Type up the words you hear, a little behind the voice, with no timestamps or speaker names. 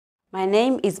My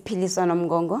name is Prof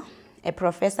Nomngongo, a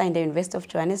professor in the University of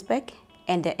Johannesburg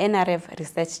and the NRF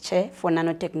Research Chair for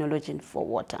Nanotechnology for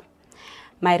Water.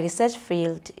 My research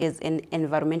field is in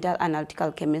environmental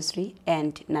analytical chemistry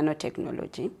and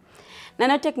nanotechnology.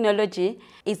 Nanotechnology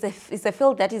is a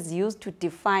field that is used to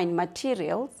define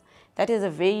materials that is a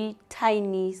very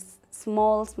tiny,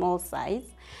 small size,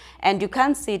 and you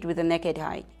can't see it with the naked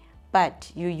eye, but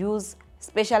you use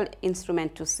special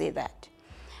instrument to see that.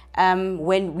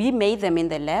 When we made them in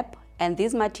the lab, and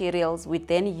these materials, we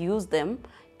then use them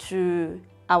to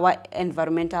our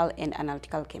environmental and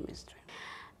analytical chemistry.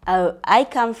 I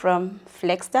come from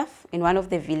Flagstaff, in one of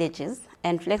the villages,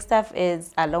 and Flagstaff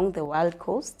is along the Wild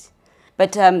Coast.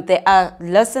 But there are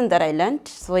lessons that I learned.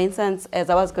 For instance, as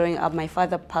I was growing up, my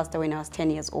father passed away when I was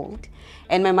 10 years old,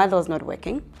 and my mother was not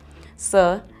working.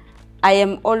 So I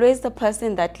am always the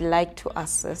person that liked to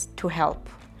assist, to help.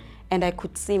 And I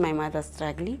could see my mother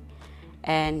struggling.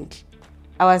 And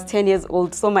I was 10 years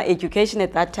old, so my education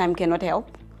at that time cannot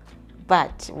help.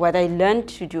 But what I learned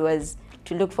to do was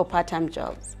to look for part-time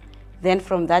jobs. Then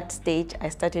from that stage, I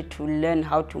started to learn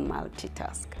how to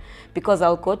multitask. Because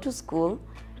I'll go to school,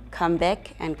 come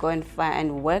back and go and find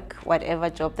and work whatever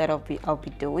job that I'll be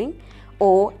doing.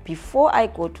 Or before I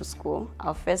go to school,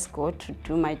 I'll first go to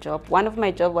do my job. One of my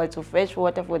jobs was to fetch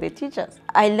water for the teachers.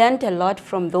 I learned a lot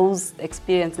from those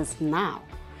experiences now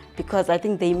because I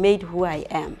think they made who I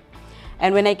am.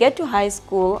 And when I get to high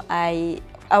school, I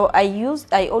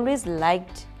always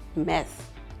liked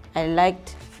math. I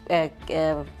liked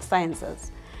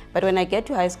sciences. But when I get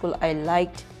to high school, I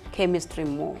liked chemistry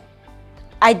more.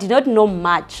 I did not know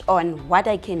much on what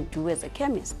I can do as a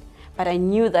chemist, but I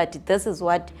knew that this is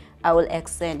what I will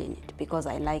excel in it because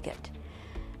I like it.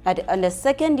 But on the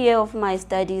second year of my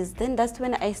studies, then that's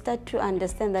when I start to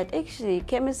understand that actually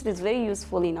chemistry is very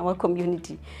useful in our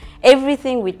community.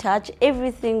 Everything we touch,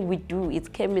 everything we do is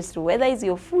chemistry, whether it's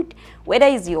your food, whether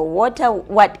it's your water,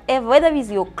 whatever, whether it's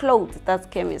your clothes, that's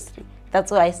chemistry. That's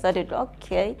why I started,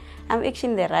 okay, I'm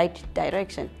actually in the right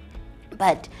direction.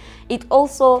 But it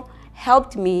also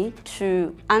helped me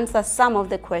to answer some of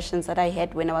the questions that I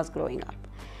had when I was growing up.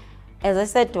 As I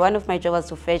said, one of my jobs was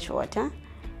to fetch water.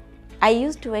 I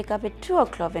used to wake up at 2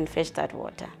 o'clock and fetch that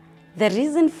water. The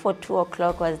reason for 2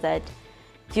 o'clock was that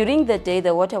during the day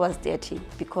the water was dirty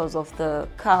because of the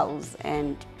cows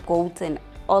and goats and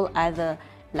all other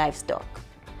livestock.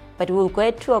 But we'll go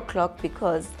at 2 o'clock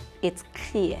because it's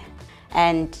clear.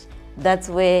 And that's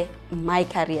where my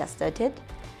career started.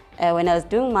 When I was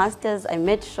doing masters, I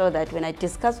made sure that when I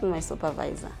discussed with my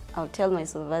supervisor, I'll tell my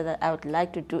supervisor I would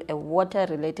like to do a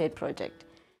water-related project.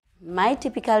 My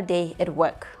typical day at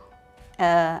work,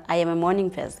 I am a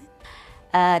morning person.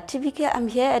 Typically, I'm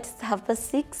here at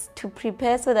 6:30 to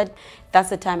prepare so that's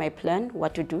the time I plan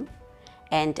what to do.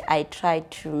 And I try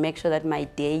to make sure that my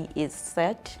day is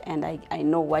set and I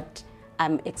know what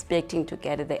I'm expecting to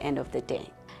get at the end of the day.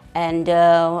 And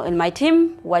in my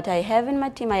team, what I have in my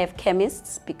team, I have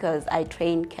chemists because I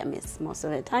train chemists most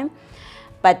of the time.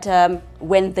 But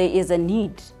when there is a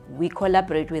need, we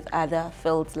collaborate with other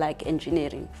fields like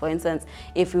engineering. For instance,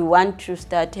 if we want to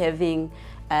start having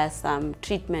some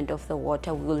treatment of the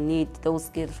water, we will need those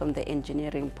skills from the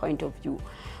engineering point of view.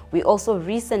 We also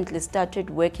recently started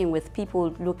working with people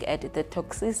who look at the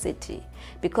toxicity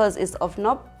because it's of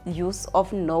no use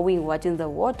of knowing what in the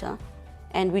water.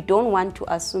 And we don't want to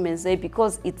assume and say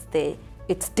because it's there,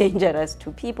 it's dangerous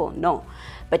to people. No.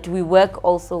 But we work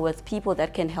also with people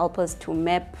that can help us to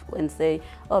map and say,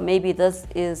 oh, maybe this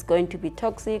is going to be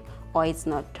toxic or it's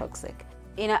not toxic.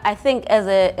 You know, I think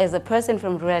as a person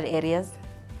from rural areas,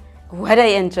 what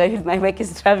I enjoy with my work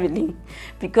is traveling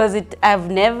because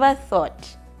I've never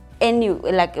thought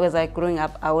like as I growing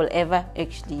up, I will ever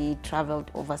actually traveled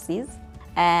overseas.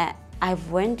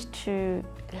 I've went to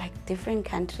like different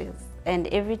countries. And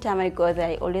every time I go there,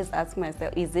 I always ask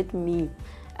myself, is it me?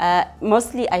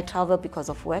 Mostly I travel because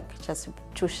of work, just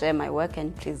to share my work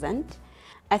and present.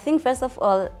 I think first of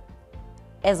all,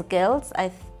 as girls,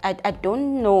 I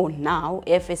don't know now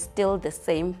if it's still the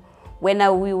same. When I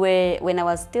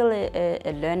was still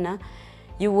a learner,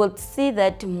 you would see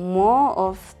that more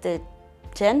of the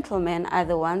gentlemen are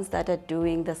the ones that are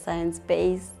doing the science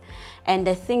base. And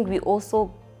I think we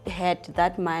also had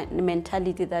that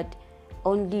mentality that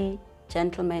only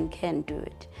gentlemen can do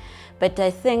it. But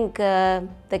I think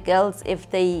the girls, if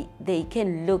they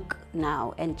can look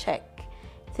now and check,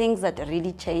 things that are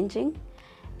really changing,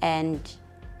 and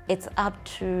it's up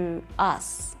to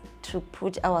us to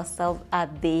put ourselves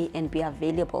out there and be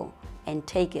available and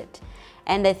take it.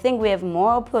 And I think we have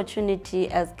more opportunity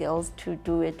as girls to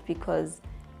do it because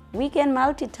we can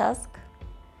multitask.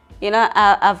 You know,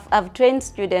 I've trained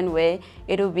students where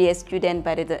it will be a student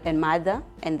but it's a mother,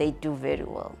 and they do very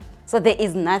well. So there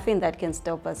is nothing that can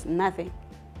stop us, nothing.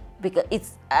 Because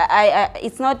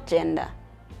it's not gender,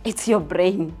 it's your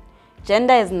brain.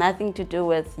 Gender has nothing to do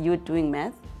with you doing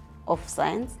math, or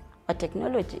science, or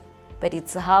technology. But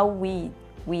it's how we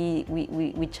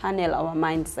channel our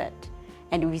mindset,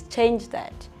 and we change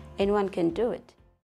that. Anyone can do it.